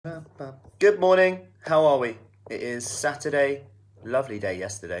Good morning, how are we? It is Saturday, lovely day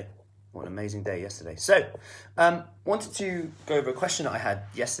yesterday. What an amazing day yesterday. So, wanted to go over a question that I had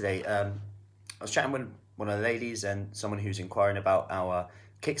yesterday. I was chatting with one of the ladies and someone who's inquiring about our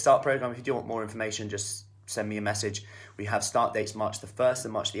Kickstart program. If you do want more information, just send me a message. We have start dates March the 1st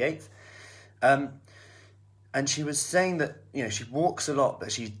and March the 8th. And she was saying that, she walks a lot,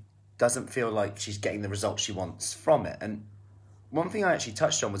 but she doesn't feel like she's getting the results she wants from it. And one thing I actually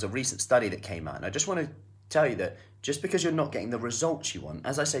touched on was a recent study that came out. And I just want to tell you that just because you're not getting the results you want,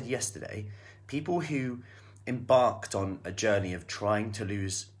 as I said yesterday, people who embarked on a journey of trying to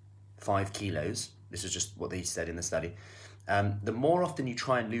lose 5 kilos, this is just what they said in the study, the more often you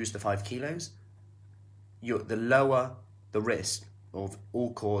try and lose the 5 kilos, the lower the risk of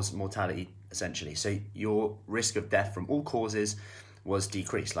all-cause mortality, essentially. So your risk of death from all causes was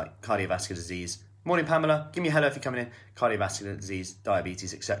decreased, like cardiovascular disease. Morning, Pamela. Give me a hello if you're coming in. Cardiovascular disease,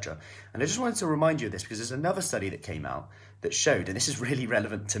 diabetes, etc. And I just wanted to remind you of this because there's another study that came out that showed, and this is really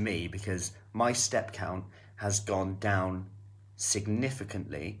relevant to me because my step count has gone down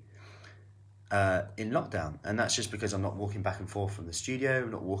significantly in lockdown. And that's just because I'm not walking back and forth from the studio,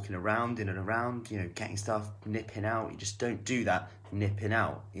 I'm not walking around, in and around, getting stuff, nipping out. You just don't do that, nipping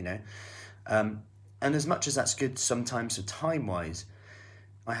out, And as much as that's good sometimes for time-wise,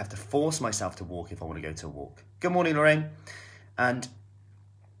 I have to force myself to walk if I want to go to a walk. Good morning, Lorraine. And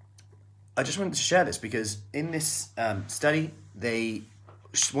I just wanted to share this because in this study, they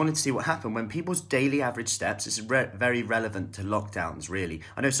wanted to see what happened when people's daily average steps. This is very relevant to lockdowns, really.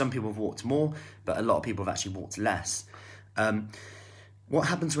 I know some people have walked more, but a lot of people have actually walked less. What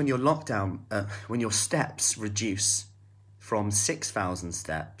happens when your when your steps reduce from 6,000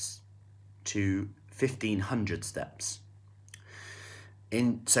 steps to 1,500 steps?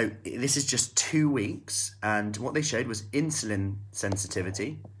 So this is just 2 weeks, and what they showed was insulin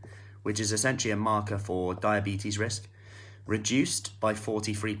sensitivity, which is essentially a marker for diabetes risk, reduced by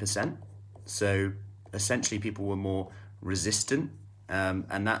 43%. So essentially people were more resistant,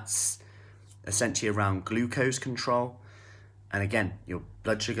 and that's essentially around glucose control, and again, your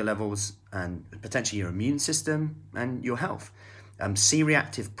blood sugar levels and potentially your immune system and your health.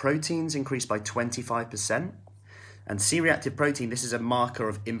 C-reactive proteins increased by 25%. And C-reactive protein, this is a marker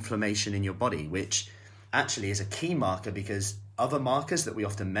of inflammation in your body, which actually is a key marker because other markers that we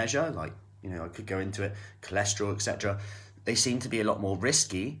often measure, like, I could go into it, cholesterol, etc., they seem to be a lot more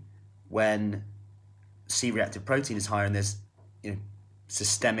risky when C-reactive protein is higher and there's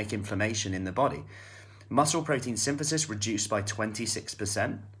systemic inflammation in the body. Muscle protein synthesis reduced by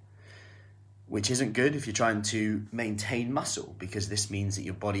 26%, which isn't good if you're trying to maintain muscle, because this means that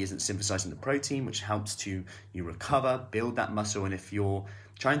your body isn't synthesizing the protein, which helps you recover, build that muscle. And if you're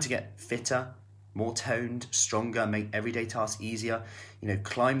trying to get fitter, more toned, stronger, make everyday tasks easier,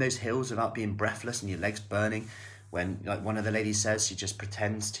 climb those hills without being breathless and your legs burning. When, like one of the ladies says, she just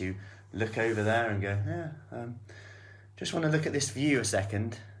pretends to look over there and go, just want to look at this view a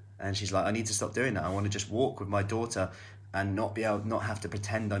second. And she's like, I need to stop doing that. I want to just walk with my daughter and not have to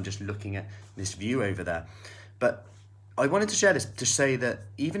pretend I'm just looking at this view over there. But I wanted to share this to say that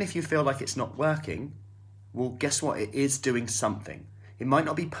even if you feel like it's not working, well, guess what? It is doing something. It might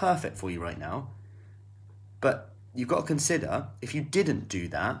not be perfect for you right now, but you've got to consider, if you didn't do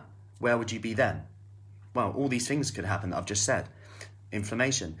that, where would you be then? Well, all these things could happen that I've just said.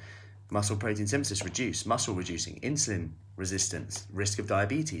 Inflammation, muscle protein synthesis reduced, muscle reducing, insulin resistance, risk of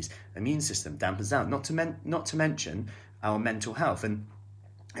diabetes, immune system dampens down, not to mention our mental health. And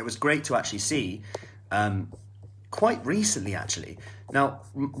it was great to actually see quite recently, actually. Now,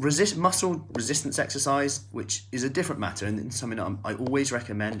 muscle resistance exercise, which is a different matter and something that I always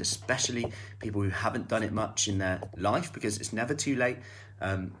recommend, especially people who haven't done it much in their life, because it's never too late.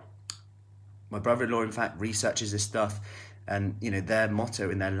 My brother-in-law, in fact, researches this stuff, and their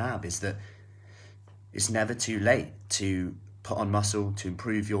motto in their lab is that it's never too late to put on muscle, to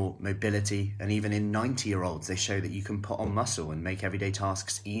improve your mobility. And even in 90-year-olds, they show that you can put on muscle and make everyday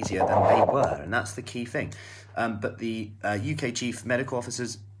tasks easier than they were. And that's the key thing. But the UK Chief Medical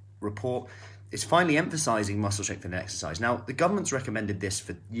Officer's report is finally emphasising muscle strengthening exercise. Now, the government's recommended this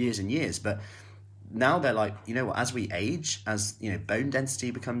for years and years, but now they're like, as we age, as, bone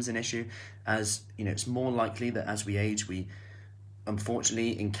density becomes an issue, as, it's more likely that as we age, we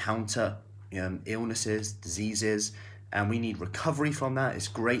unfortunately encounter illnesses, diseases, and we need recovery from that. It's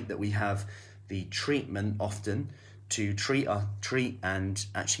great that we have the treatment often to treat and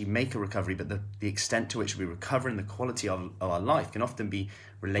actually make a recovery, but the extent to which we recover and the quality of our life can often be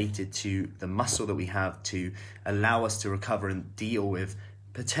related to the muscle that we have to allow us to recover and deal with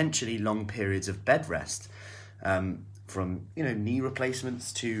potentially long periods of bed rest. from, knee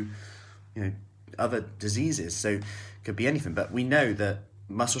replacements to, other diseases. So it could be anything. But we know that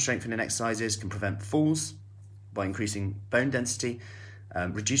muscle strengthening exercises can prevent falls by increasing bone density,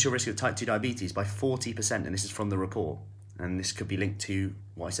 reduce your risk of type 2 diabetes by 40%, and this is from the report. And this could be linked to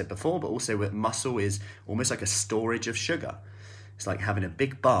what I said before, but also that muscle is almost like a storage of sugar. It's like having a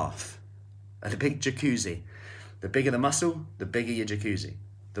big bath and a big jacuzzi. The bigger the muscle, the bigger your jacuzzi.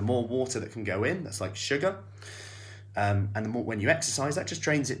 The more water that can go in, that's like sugar. And the more, when you exercise, that just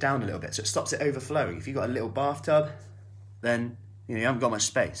drains it down a little bit. So it stops it overflowing. If you've got a little bathtub, then you haven't got much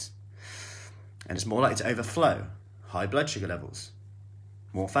space. And it's more likely to overflow. High blood sugar levels,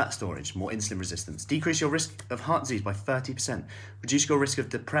 more fat storage, more insulin resistance. Decrease your risk of heart disease by 30%. Reduce your risk of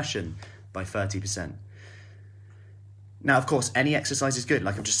depression by 30%. Now, of course, any exercise is good.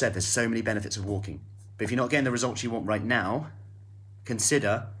 Like I've just said, there's so many benefits of walking. But if you're not getting the results you want right now,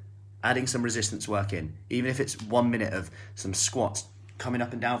 consider adding some resistance work in. Even if it's 1 minute of some squats, coming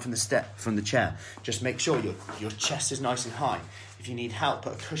up and down from the chair. Just make sure your chest is nice and high. If you need help,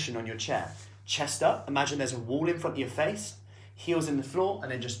 put a cushion on your chair. Chest up, imagine there's a wall in front of your face, heels in the floor,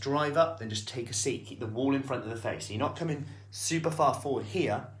 and then just drive up, then just take a seat. Keep the wall in front of the face. So you're not coming super far forward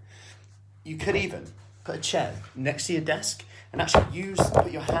here. You could even put a chair next to your desk and actually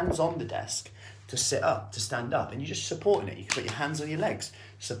put your hands on the desk to sit up, to stand up, and you're just supporting it. You can put your hands on your legs,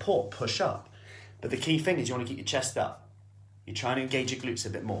 support, push up. But the key thing is you want to keep your chest up. You're trying to engage your glutes a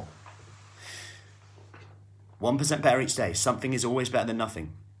bit more. 1% better each day. Something is always better than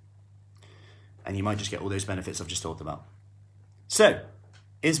nothing. And you might just get all those benefits I've just talked about. So,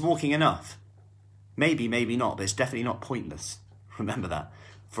 is walking enough? Maybe, maybe not, but it's definitely not pointless. Remember that.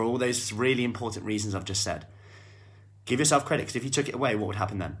 For all those really important reasons I've just said. Give yourself credit, because if you took it away, what would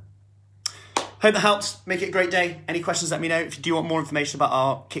happen then? Hope that helps. Make it a great day. Any questions, let me know. If you do want more information about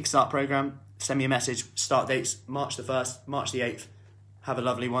our Kickstart program, send me a message. Start dates, March the 1st, March the 8th. Have a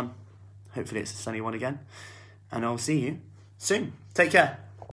lovely one. Hopefully it's a sunny one again. And I'll see you soon. Take care.